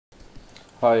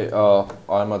Hi,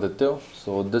 I'm Aditya.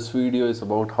 So this video is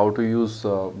about how to use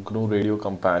GNURadio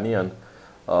Companion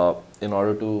in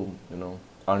order to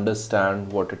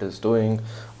understand what it is doing,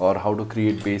 or how to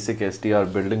create basic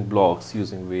SDR building blocks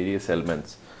using various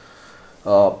elements.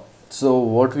 Uh, so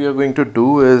what we are going to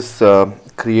do is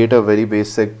create a very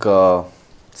basic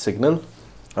signal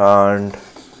and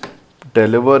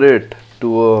deliver it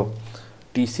to a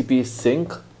TCP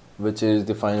sink, which is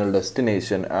the final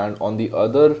destination, and on the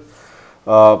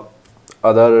uh,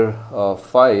 other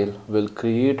file will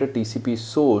create a TCP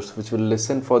source which will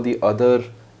listen for the other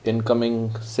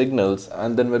incoming signals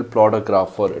and then will plot a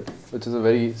graph for it, which is a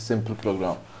very simple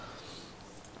program.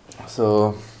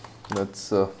 So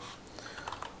let's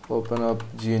open up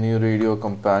GNURadio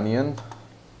Companion.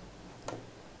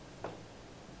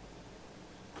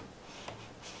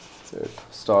 So it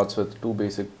starts with two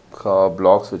basic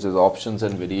blocks, which is options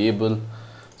and variable.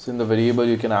 So in the variable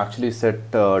you can actually set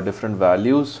different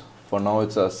values. For now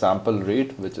it's a sample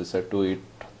rate which is set to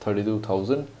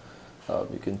 32,000.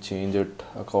 We can change it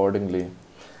accordingly.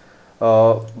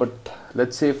 But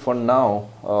let's say for now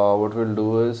what we'll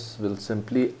do is we'll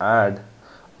simply add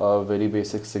a very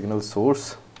basic signal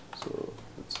source. So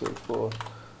let's say for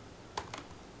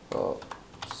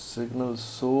signal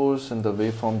source in the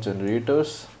waveform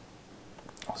generators.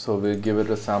 So we'll give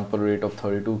it a sample rate of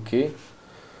 32k.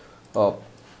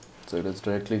 So it is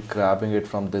directly grabbing it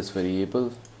from this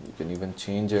variable. You can even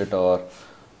change it, or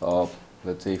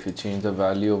let's say if you change the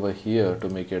value over here to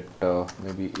make it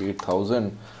maybe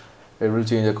 8,000, it will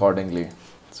change accordingly.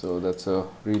 So that's a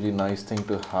really nice thing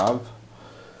to have.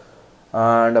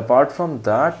 And apart from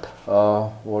that,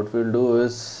 what we'll do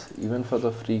is, even for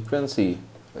the frequency,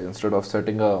 instead of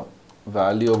setting a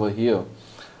value over here,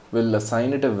 we'll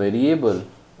assign it a variable,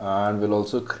 and we'll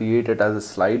also create it as a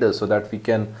slider so that we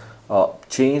can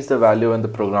change the value when the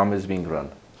program is being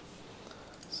run.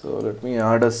 So let me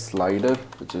add a slider,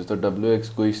 which is the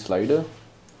WXGUI slider.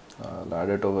 I'll add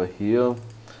it over here.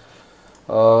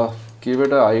 Give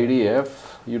it a IDF.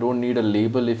 You don't need a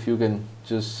label if you can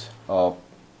just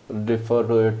refer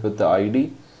to it with the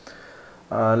ID.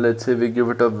 Let's say we give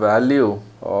it a value,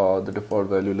 the default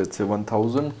value, let's say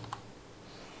 1000.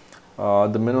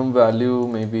 The minimum value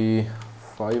maybe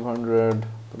 500,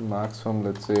 the maximum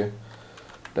let's say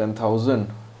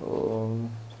 10,000.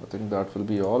 I think that will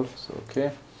be all. So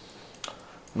okay,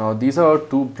 now these are our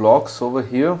two blocks over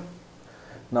here.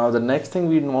 Now the next thing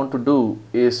we want to do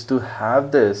is to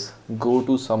have this go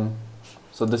to some,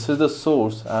 so this is the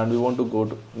source and we want to go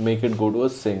to make it go to a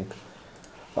sink.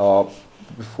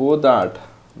 Before that,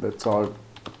 let's all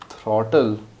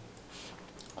throttle,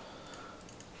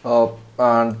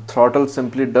 and throttle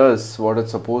simply does what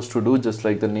it's supposed to do, just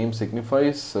like the name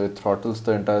signifies. So it throttles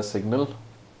the entire signal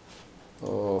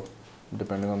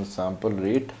depending on the sample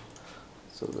rate.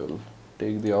 So we'll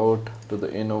take the out to the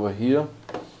in over here,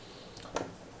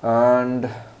 and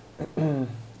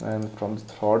and from the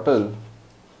throttle,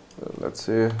 let's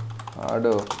say add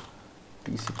a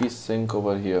TCP sink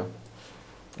over here,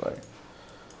 right?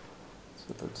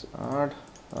 So let's add,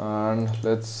 and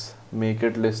let's make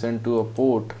it listen to a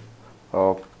port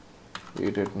of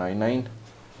 8899.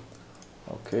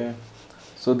 Okay,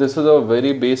 so this is a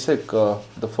very basic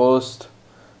the first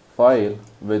file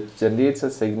which generates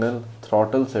a signal,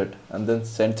 throttles it, and then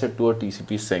sends it to a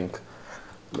TCP sink.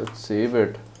 Let's save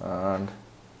it, and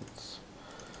let's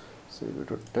save it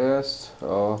to test.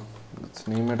 Let's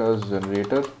name it as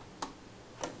generator.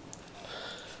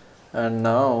 And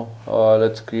now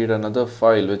let's create another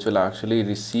file which will actually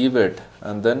receive it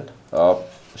and then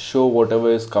show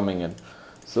whatever is coming in.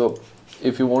 So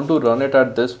if you want to run it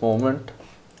at this moment,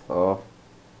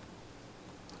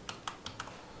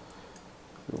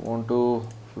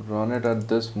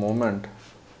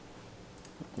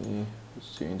 let me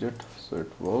just change it so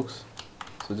it works.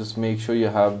 So just make sure you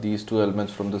have these two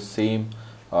elements from the same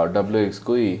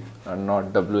WXGUI and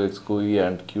not WXGUI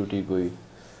and QT-GUI.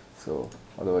 So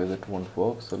otherwise it won't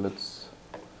work. So let's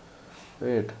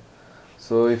wait.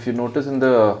 So if you notice in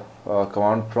the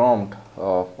command prompt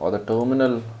or the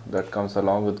terminal that comes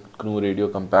along with GNURadio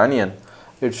Companion,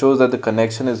 it shows that the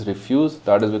connection is refused.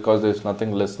 That is because there is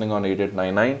nothing listening on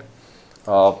 8899.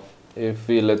 If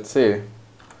we, let's say,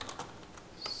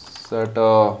 set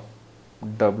a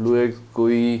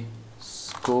WXGUI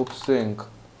scope sync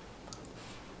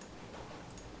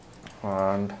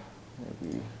and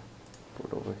maybe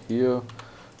put over here,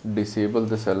 disable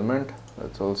this element.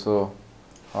 Let's also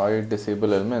hide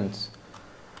disable elements,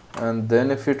 and then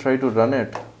if we try to run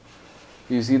it,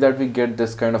 you see that we get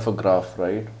this kind of a graph,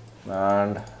 right?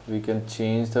 And we can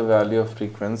change the value of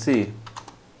frequency,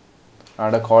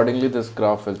 and accordingly this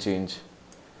graph will change.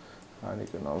 and you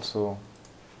can also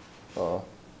uh,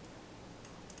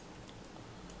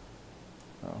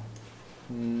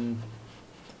 you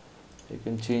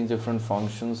can change different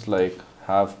functions like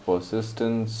have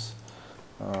persistence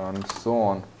and so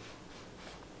on.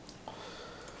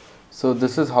 So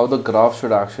this is how the graph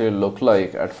should actually look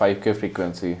like at 5K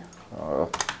frequency.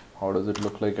 How does it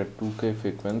look like at 2K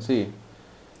frequency?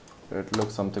 It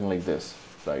looks something like this,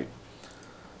 right?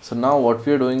 So now what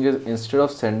we are doing is, instead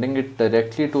of sending it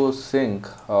directly to a sink,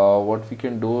 what we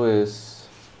can do is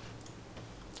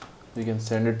we can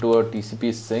send it to a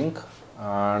TCP sink,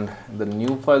 and the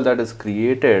new file that is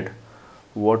created,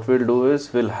 what we'll do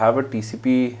is we'll have a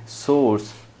TCP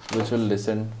source which will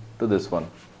listen to this one,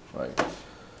 right?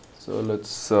 So let's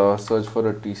search for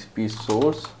a TCP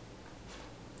source,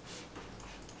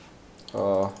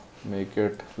 make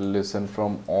it listen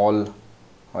from all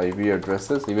IP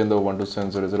addresses, even though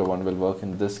 127.0.0.1 will work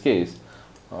in this case,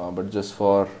 but just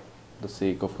for the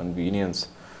sake of convenience.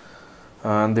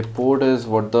 And the port is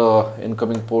what the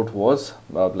incoming port was,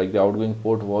 like the outgoing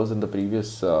port was in the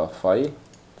previous file.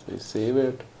 So we save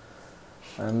it,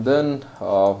 and then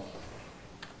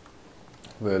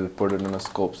we'll put it in a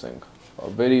scope sync. A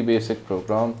very basic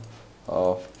program.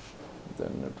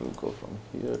 Then it will go from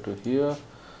here to here.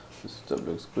 This is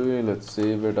WXQA. Let's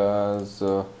save it as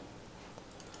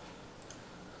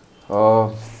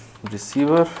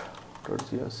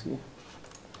receiver.grc,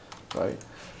 right?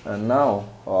 And now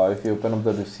if you open up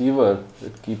the receiver,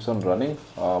 it keeps on running,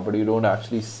 but you don't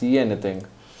actually see anything,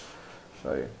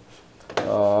 right?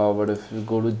 But if you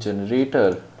go to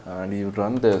generator and you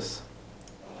run this,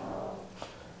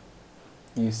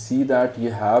 you see that you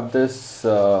have this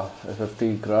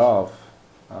FFT graph,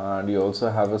 and you also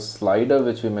have a slider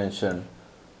which we mentioned,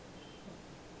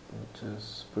 which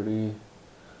is pretty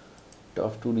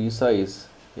tough to resize.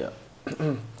 Yeah.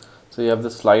 So you have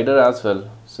the slider as well,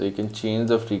 so you can change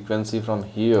the frequency from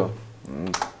here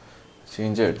and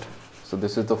change it. So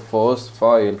this is the first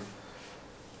file,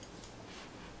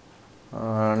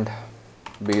 and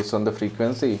based on the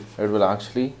frequency it will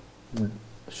actually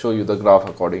show you the graph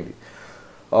accordingly.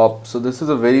 So this is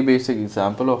a very basic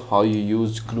example of how you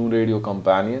use GNURadio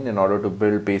companion in order to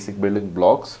build basic building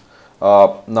blocks.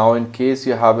 Now in case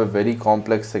you have a very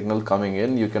complex signal coming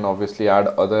in, you can obviously add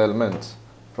other elements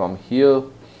from here.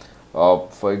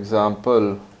 For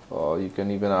example, you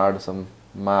can even add some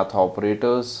math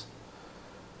operators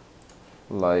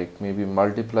like maybe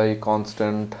multiply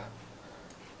constant.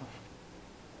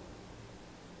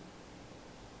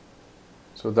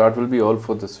 So that will be all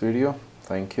for this video.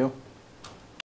 Thank you.